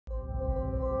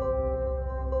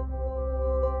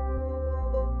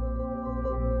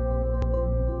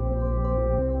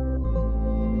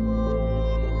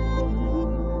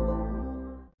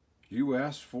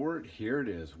asked for it, here it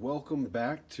is. Welcome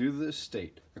back to the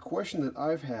estate. A question that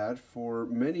I've had for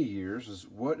many years is,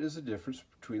 what is the difference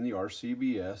between the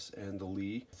RCBS and the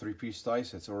Lee 3-piece die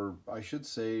sets, or I should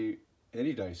say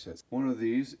any die sets. One of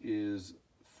these is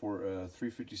for a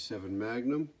 357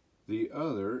 Magnum, the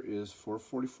other is for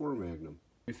 44 Magnum.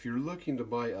 If you're looking to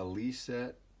buy a Lee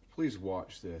set, please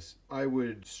watch this. I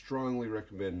would strongly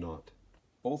recommend not.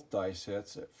 Both die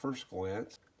sets at first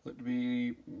glance look to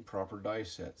be proper die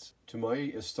sets. To my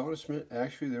astonishment,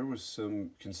 actually there was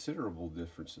some considerable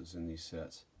differences in these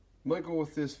sets. My goal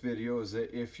with this video is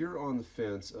that if you're on the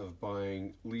fence of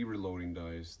buying Lee reloading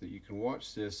dies, that you can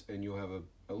watch this and you'll have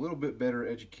a little bit better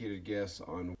educated guess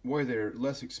on why they're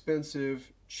less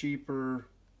expensive, cheaper,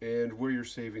 and where you're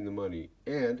saving the money,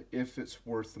 and if it's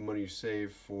worth the money you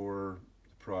save for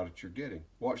product you're getting.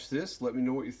 Watch this, let me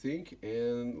know what you think,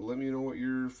 and let me know what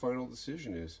your final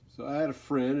decision is. So I had a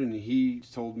friend and he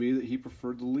told me that he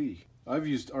preferred the Lee. I've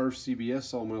used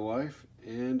RCBS all my life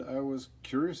and I was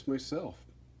curious myself.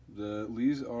 The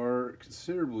Lees are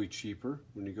considerably cheaper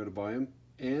when you go to buy them,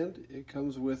 and it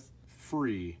comes with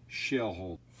free shell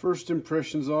hold. First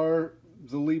impressions are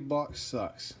the Lee box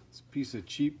sucks. It's a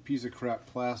cheap piece of crap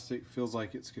plastic, feels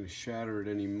like it's going to shatter at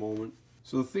any moment.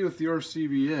 So the thing with the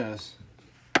RCBS,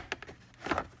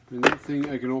 and that thing,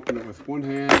 I can open it with one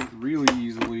hand really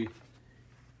easily.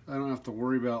 I don't have to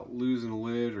worry about losing a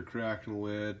lid or cracking a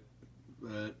lid,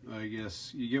 but I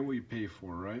guess you get what you pay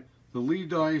for, right? The Lee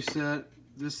die set,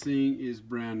 this thing is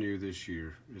brand new this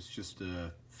year. It's just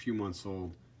a few months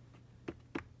old.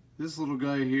 This little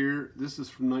guy here, this is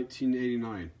from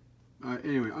 1989.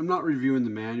 Anyway, I'm not reviewing the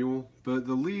manual, but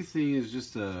the Lee thing is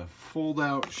just a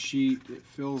fold-out sheet. It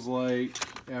feels like,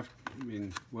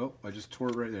 well, I just tore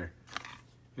it right there.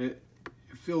 It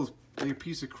feels like a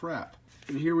piece of crap.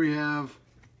 And here we have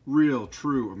real,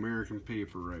 true American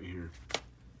paper right here.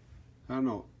 I don't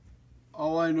know.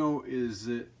 All I know is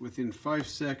that within 5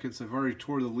 seconds, I've already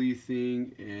tore the Lee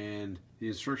thing, and the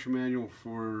instruction manual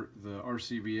for the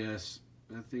RCBS,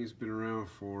 that thing's been around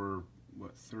for,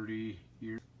 what, 30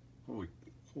 years?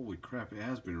 Holy crap, it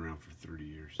has been around for 30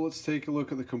 years. Let's take a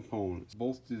look at the components.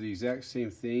 Both do the exact same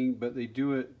thing, but they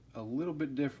do it a little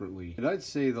bit differently. And I'd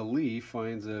say the Lee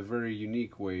finds a very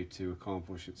unique way to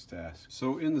accomplish its task.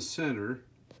 So in the center,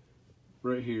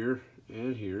 right here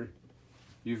and here,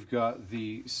 you've got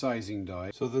the sizing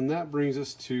die. So then that brings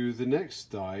us to the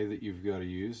next die that you've got to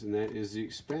use, and that is the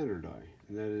expander die.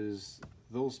 And that is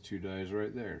those two dies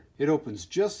right there. It opens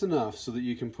just enough so that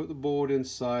you can put the bullet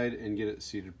inside and get it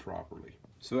seated properly.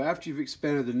 So after you've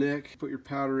expanded the neck, put your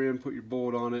powder in, put your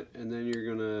bullet on it, and then you're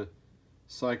gonna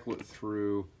cycle it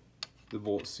through the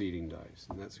bullet seating dies.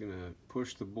 And that's gonna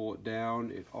push the bullet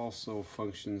down. It also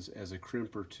functions as a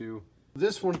crimper too.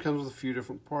 This one comes with a few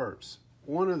different parts.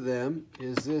 One of them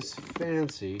is this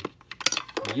fancy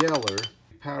Yeller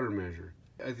powder measure.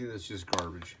 I think that's just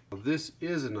garbage. This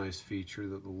is a nice feature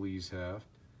that the Lees have.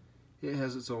 It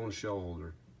has its own shell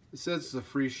holder. It says it's a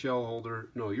free shell holder.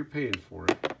 No, you're paying for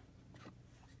it.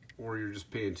 Or you're just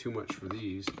paying too much for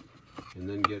these and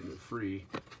then getting it free.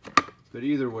 But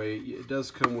either way, it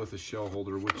does come with a shell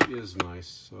holder, which is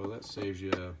nice. So that saves you,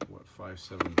 what,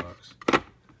 $5-7 bucks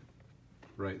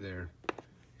right there.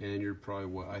 And you're probably,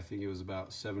 what, I think it was about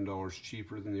 $7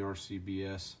 cheaper than the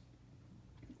RCBS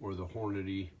or the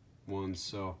Hornady ones.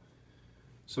 So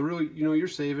really, you know, you're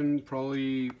saving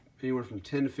probably anywhere from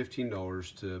 $10 to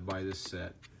 $15 to buy this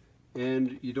set,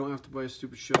 and you don't have to buy a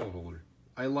stupid shell holder.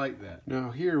 I like that.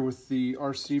 Now here with the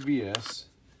RCBS,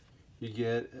 you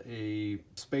get a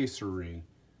spacer ring,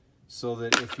 so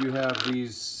that if you have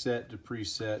these set to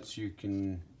presets, you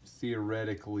can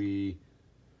theoretically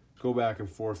go back and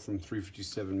forth from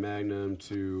 357 Magnum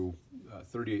to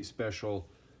 38 Special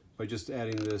by just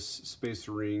adding this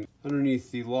spacer ring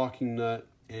underneath the locking nut,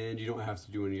 and you don't have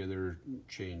to do any other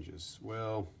changes.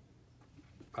 Well,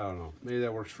 I don't know, maybe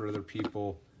that works for other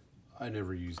people. I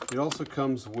never used it. It also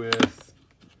comes with,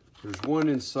 there's one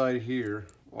inside here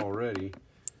already,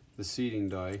 the seating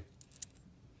die,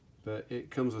 but it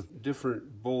comes with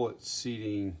different bullet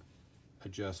seating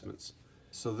adjustments.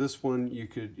 So this one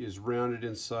is rounded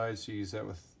inside, so you use that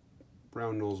with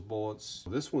round nose bullets.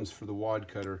 This one's for the wad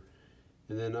cutter.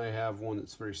 And then I have one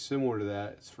that's very similar to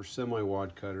that. It's for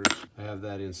semi-wad cutters. I have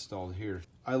that installed here.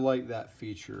 I like that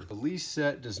feature. The Lee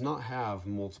set does not have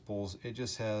multiples. It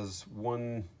just has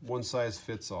one size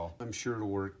fits all. I'm sure it'll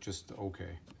work just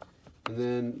okay. And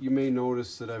then you may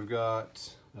notice that I've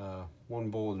got one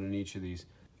bullet in each of these.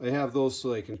 I have those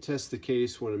so I can test the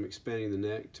case when I'm expanding the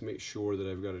neck to make sure that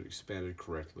I've got it expanded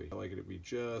correctly. I like it to be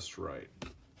just right,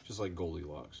 just like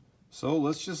Goldilocks. So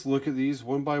let's just look at these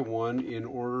one by one in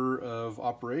order of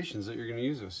operations that you're going to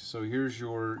use this. So here's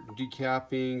your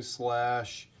decapping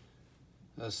slash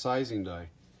sizing die.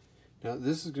 Now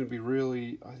this is going to be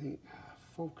really, I think,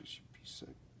 focus piece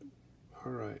of,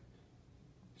 all right.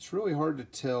 It's really hard to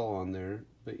tell on there,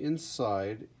 but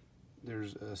inside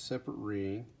there's a separate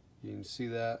ring. You can see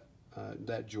that,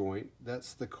 that joint.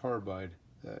 That's the carbide,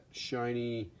 that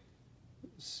shiny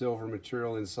silver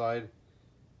material inside.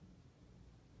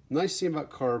 Nice thing about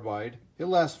carbide, it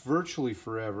lasts virtually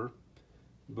forever,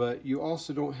 but you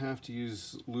also don't have to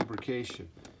use lubrication.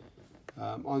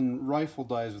 On rifle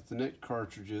dies with the neck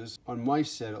cartridges, on my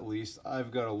set at least,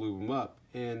 I've got to lube them up.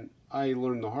 And I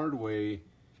learned the hard way,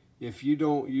 if you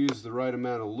don't use the right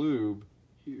amount of lube,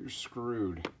 you're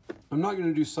screwed. I'm not going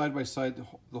to do side by side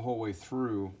the whole way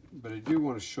through, but I do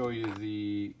want to show you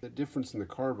the difference in the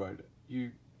carbide.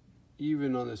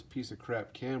 Even on this piece of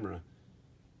crap camera,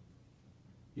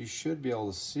 you should be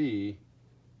able to see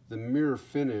the mirror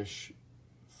finish.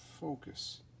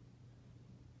 Focus.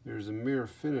 There's a mirror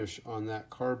finish on that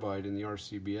carbide in the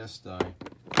RCBS die,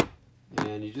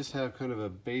 and you just have kind of a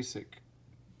basic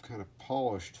kind of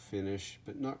polished finish,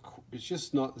 but it's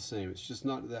just not the same. It's just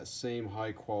not that same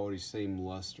high quality, same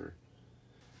luster.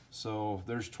 So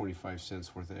there's 25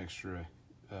 cents worth of extra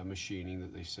machining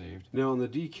that they saved. Now on the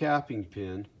decapping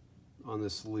pin on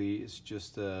this Lee, it's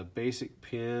just a basic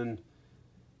pin,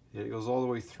 and it goes all the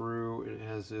way through, and it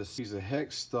has this piece of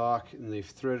hex stock, and they've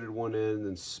threaded one end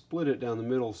and split it down the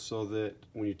middle so that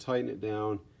when you tighten it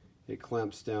down, it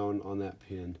clamps down on that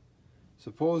pin.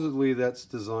 Supposedly that's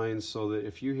designed so that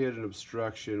if you hit an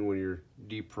obstruction when you're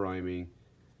depriming,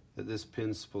 that this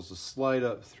pin's supposed to slide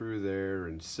up through there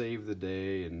and save the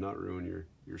day and not ruin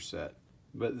your set.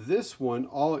 But this one,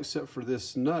 all except for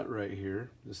this nut right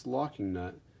here, this locking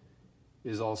nut,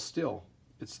 is all steel.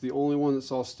 It's the only one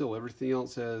that's all steel. Everything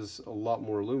else has a lot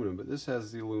more aluminum, but this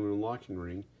has the aluminum locking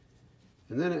ring.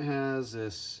 And then it has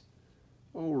this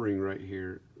O-ring right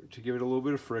here to give it a little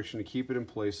bit of friction to keep it in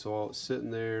place, so while it's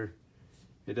sitting there,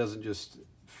 it doesn't just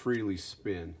freely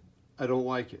spin. I don't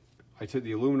like it. I took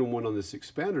the aluminum one on this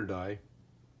expander die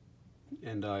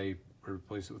and I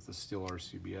replaced it with the steel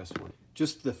RCBS one.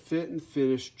 Just the fit and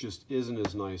finish just isn't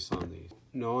as nice on these.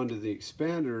 Now onto the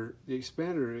expander. The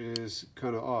expander is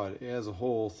kind of odd. It has a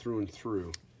hole through and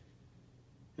through.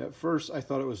 At first I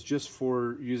thought it was just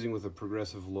for using with a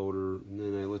progressive loader, and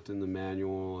then I looked in the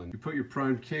manual, and you put your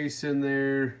primed case in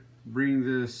there, bring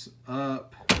this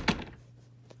up,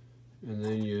 and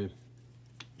then you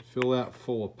fill that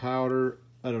full of powder.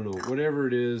 I don't know, whatever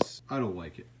it is, I don't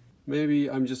like it. Maybe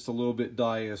I'm just a little bit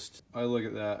biased. I look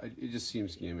at that, it just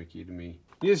seems gimmicky to me.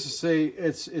 Needless to say,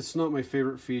 it's not my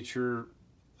favorite feature.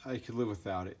 I could live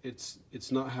without it.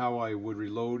 It's not how I would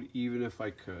reload even if I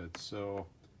could. So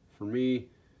for me,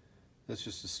 that's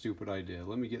just a stupid idea.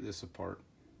 Let me get this apart.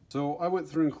 So I went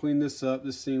through and cleaned this up.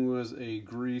 This thing was a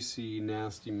greasy,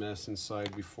 nasty mess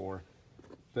inside before.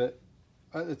 But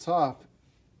at the top,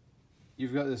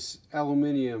 you've got this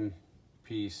aluminum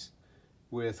piece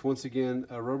with, once again,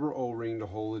 a rubber O-ring to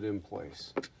hold it in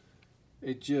place.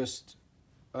 It just,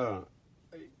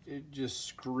 it just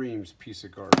screams piece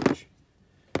of garbage.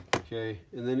 Okay,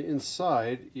 and then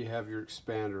inside you have your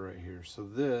expander right here. So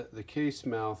the case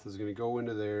mouth is going to go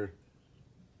into there,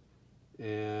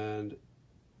 and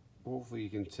hopefully you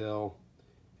can tell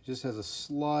it just has a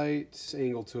slight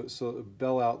angle to it, so it'll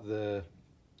bell out the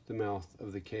mouth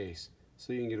of the case,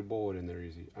 so you can get a bullet in there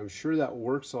easy. I'm sure that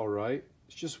works all right.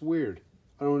 It's just weird.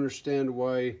 I don't understand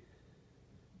why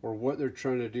or what they're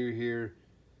trying to do here,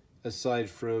 aside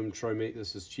from try to make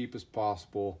this as cheap as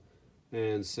possible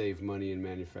and save money in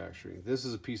manufacturing. This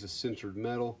is a piece of sintered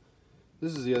metal.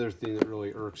 This is the other thing that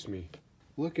really irks me.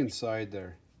 Look inside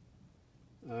there.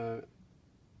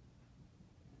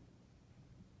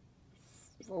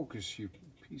 Focus, you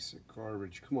piece of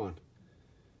garbage. Come on.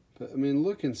 But I mean,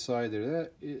 look inside there.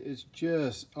 That is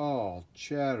just all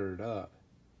chattered up.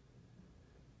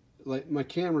 Like, my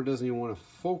camera doesn't even want to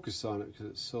focus on it because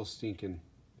it's so stinking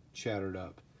chattered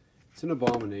up. It's an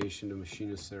abomination to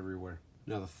machinists everywhere.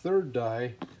 Now the third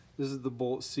die, this is the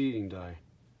bullet seating die.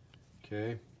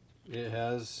 Okay, it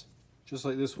has, just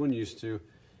like this one used to,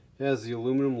 it has the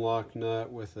aluminum lock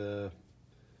nut with a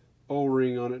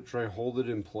O-ring on it to try to hold it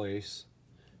in place.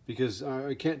 Because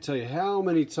I can't tell you how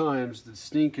many times the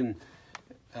stinking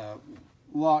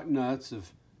lock nuts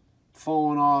have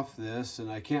fallen off this,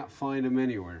 and I can't find them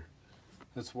anywhere.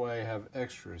 That's why I have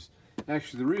extras.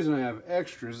 Actually, the reason I have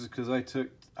extras is because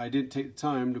I didn't take the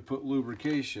time to put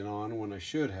lubrication on when I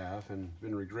should have, and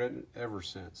been regretting it ever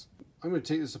since. I'm going to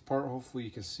take this apart. Hopefully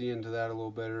you can see into that a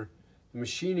little better. The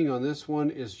machining on this one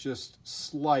is just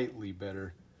slightly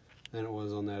better than it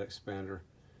was on that expander.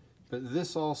 But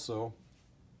this also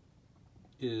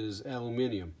is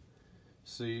aluminum.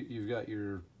 So you've got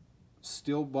your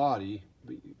steel body,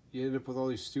 but you end up with all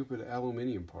these stupid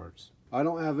aluminum parts. I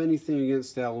don't have anything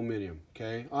against aluminum,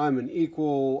 okay? I'm an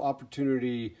equal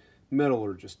opportunity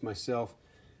metallurgist myself.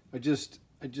 I just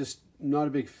not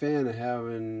a big fan of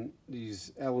having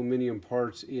these aluminum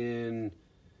parts in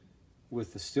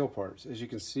with the steel parts. As you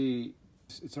can see,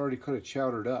 it's already kind of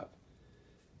chowdered up.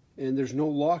 And there's no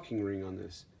locking ring on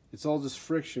this. It's all just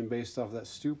friction based off that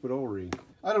stupid O-ring.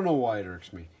 I don't know why it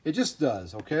irks me. It just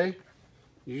does, okay?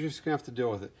 You're just gonna have to deal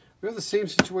with it. We have the same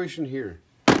situation here.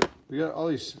 We got all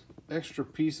these extra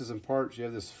pieces and parts. You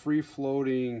have this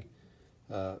free-floating,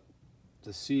 the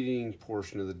seating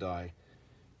portion of the die.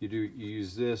 You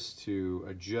use this to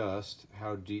adjust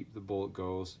how deep the bullet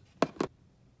goes.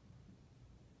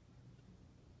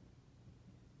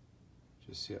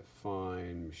 Just see that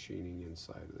fine machining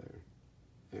inside of there.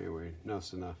 Anyway,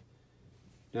 enough's enough.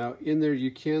 Now in there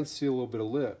you can see a little bit of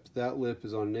lip. That lip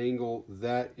is on an angle.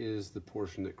 That is the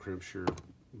portion that crimps your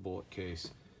bullet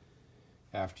case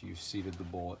after you've seated the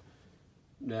bullet.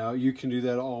 Now you can do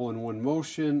that all in one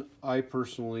motion. I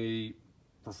personally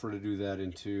prefer to do that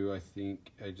in two. I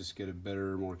think I just get a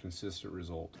better, more consistent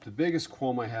result. The biggest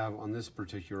qualm I have on this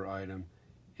particular item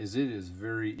is it is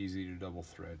very easy to double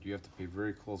thread. You have to pay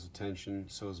very close attention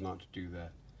so as not to do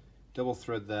that. Double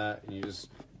thread that and you just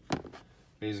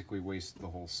basically waste the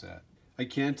whole set. I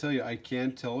can tell you, I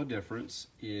can tell a difference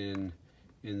in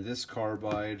this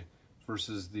carbide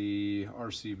versus the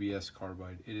RCBS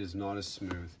carbide. It is not as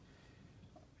smooth.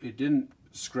 It didn't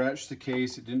scratch the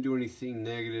case, it didn't do anything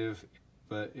negative,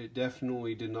 but it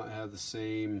definitely did not have the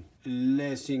same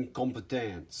les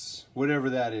incompétence, whatever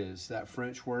that is, that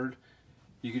French word.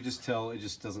 You could just tell it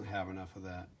just doesn't have enough of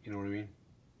that, you know what I mean?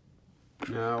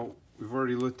 Now, we've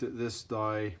already looked at this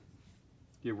die.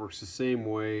 It works the same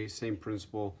way, same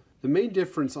principle. The main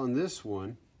difference on this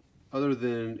one, other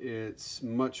than its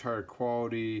much higher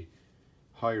quality,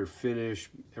 higher finish,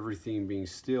 everything being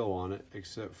steel on it,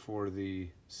 except for the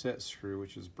set screw,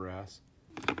 which is brass.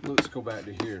 Let's go back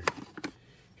to here.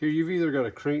 Here you've either got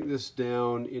to crank this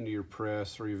down into your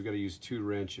press or you've got to use 2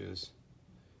 wrenches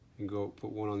and go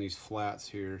put one on these flats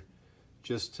here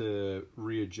just to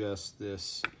readjust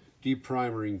this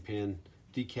deprimering pin,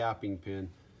 decapping pin.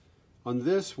 On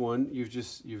this one,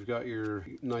 you've got your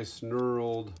nice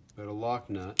knurled but a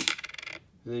lock nut,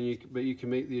 and then you can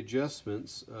make the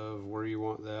adjustments of where you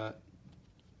want that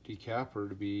decapper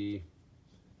to be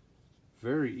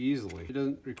very easily. It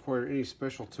doesn't require any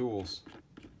special tools,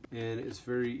 and it's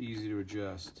very easy to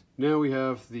adjust. Now we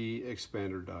have the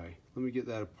expander die. Let me get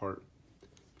that apart.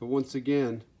 But once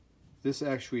again, this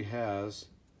actually has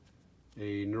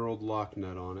a knurled lock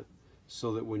nut on it,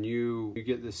 so that when you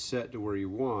get this set to where you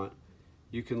want,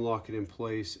 you can lock it in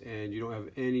place and you don't have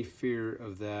any fear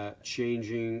of that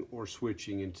changing or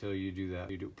switching until you do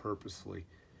that. You do it purposefully.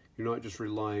 You're not just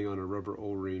relying on a rubber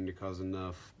O-ring to cause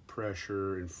enough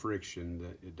pressure and friction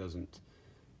that it doesn't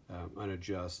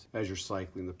unadjust as you're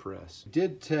cycling the press. I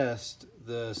did test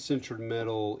the sintered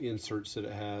metal inserts that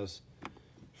it has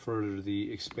for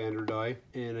the expander die,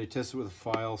 and I tested it with a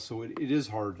file, so it is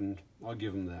hardened. I'll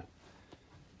give them that.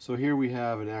 So here we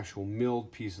have an actual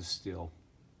milled piece of steel.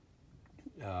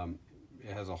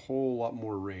 It has a whole lot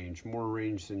more range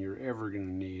than you're ever going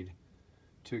to need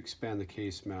to expand the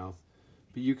case mouth.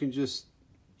 But you can just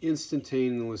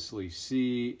instantaneously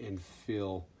see and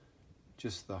feel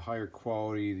just the higher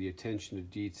quality, the attention to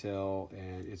detail,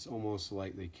 and it's almost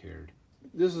like they cared.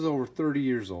 This is over 30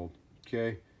 years old,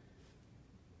 okay?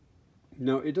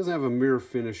 Now, it doesn't have a mirror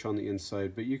finish on the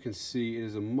inside, but you can see it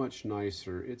is a much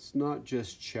nicer. It's not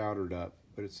just chowdered up,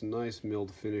 but it's a nice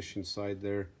milled finish inside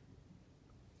there.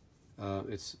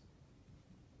 It's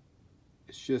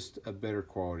just a better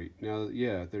quality. Now,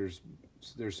 yeah, there's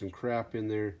some crap in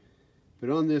there, but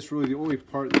on this, really the only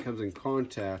part that comes in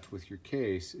contact with your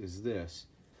case is this.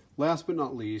 Last but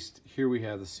not least, here we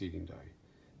have the seating die.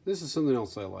 This is something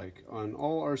else I like. On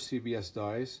all RCBS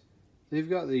dies, they've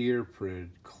got the year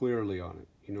printed clearly on it.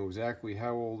 You know exactly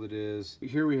how old it is.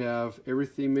 Here we have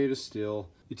everything made of steel.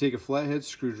 You take a flathead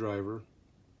screwdriver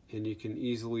and you can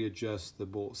easily adjust the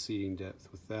bolt seating depth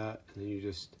with that, and then you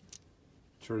just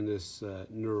turn this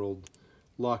knurled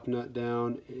lock nut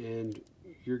down and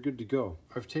you're good to go.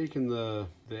 I've taken the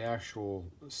actual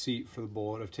seat for the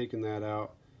bullet, I've taken that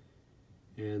out,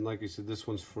 and like I said, this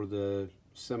one's for the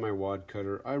semi-wad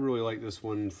cutter. I really like this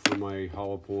one for my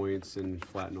hollow points and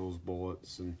flat nose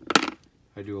bullets, and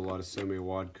I do a lot of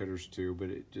semi-wad cutters too, but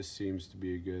it just seems to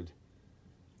be a good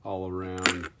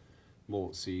all-around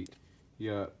bullet seat.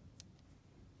 You got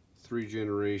 3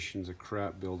 generations of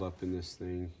crap built up in this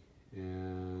thing,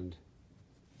 and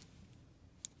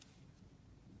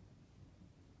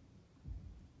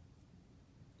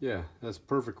yeah, that's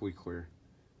perfectly clear.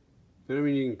 But I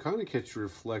mean, you can kind of catch a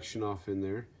reflection off in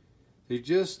there. They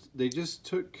just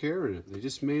took care of it. They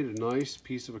just made a nice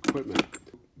piece of equipment.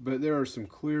 But there are some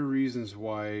clear reasons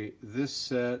why this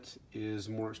set is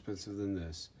more expensive than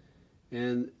this.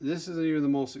 And this isn't even the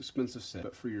most expensive set.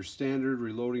 But for your standard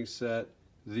reloading set,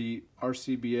 the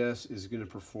RCBS is going to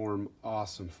perform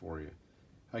awesome for you.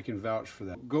 I can vouch for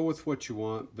that. Go with what you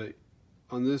want, but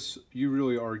on this, you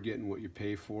really are getting what you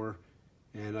pay for.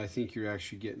 And I think you're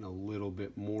actually getting a little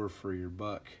bit more for your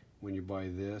buck when you buy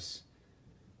this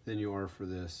than you are for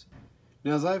this.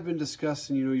 Now, as I've been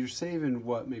discussing, you know, you're saving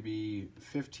what, maybe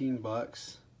 15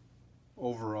 bucks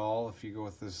overall if you go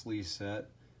with this Lee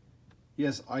set.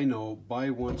 Yes, I know,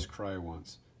 buy once, cry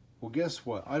once. Well, guess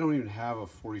what? I don't even have a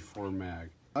 44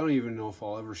 mag. I don't even know if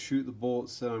I'll ever shoot the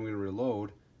bullets that I'm going to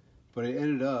reload, but I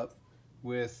ended up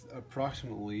with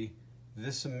approximately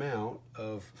this amount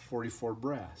of 44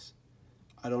 brass.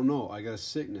 I don't know, I got a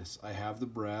sickness. I have the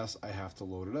brass, I have to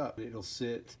load it up. It'll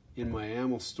sit in my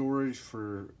ammo storage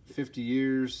for 50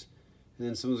 years, and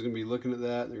then someone's gonna be looking at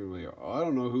that, and they're gonna be like, oh, I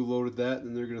don't know who loaded that,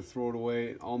 and they're gonna throw it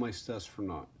away, and all my stuff's for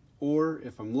naught. Or,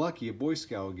 if I'm lucky, a Boy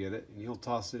Scout will get it, and he'll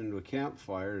toss it into a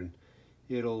campfire, and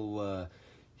it'll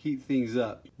heat things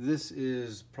up. This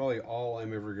is probably all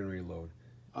I'm ever gonna reload.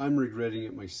 I'm regretting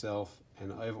it myself,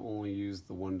 and I've only used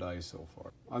the 1 die so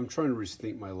far. I'm trying to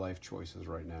rethink my life choices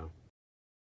right now.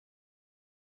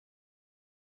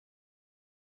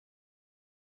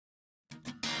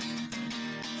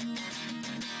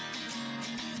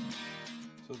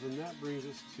 So then that brings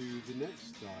us to the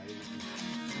next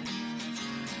die.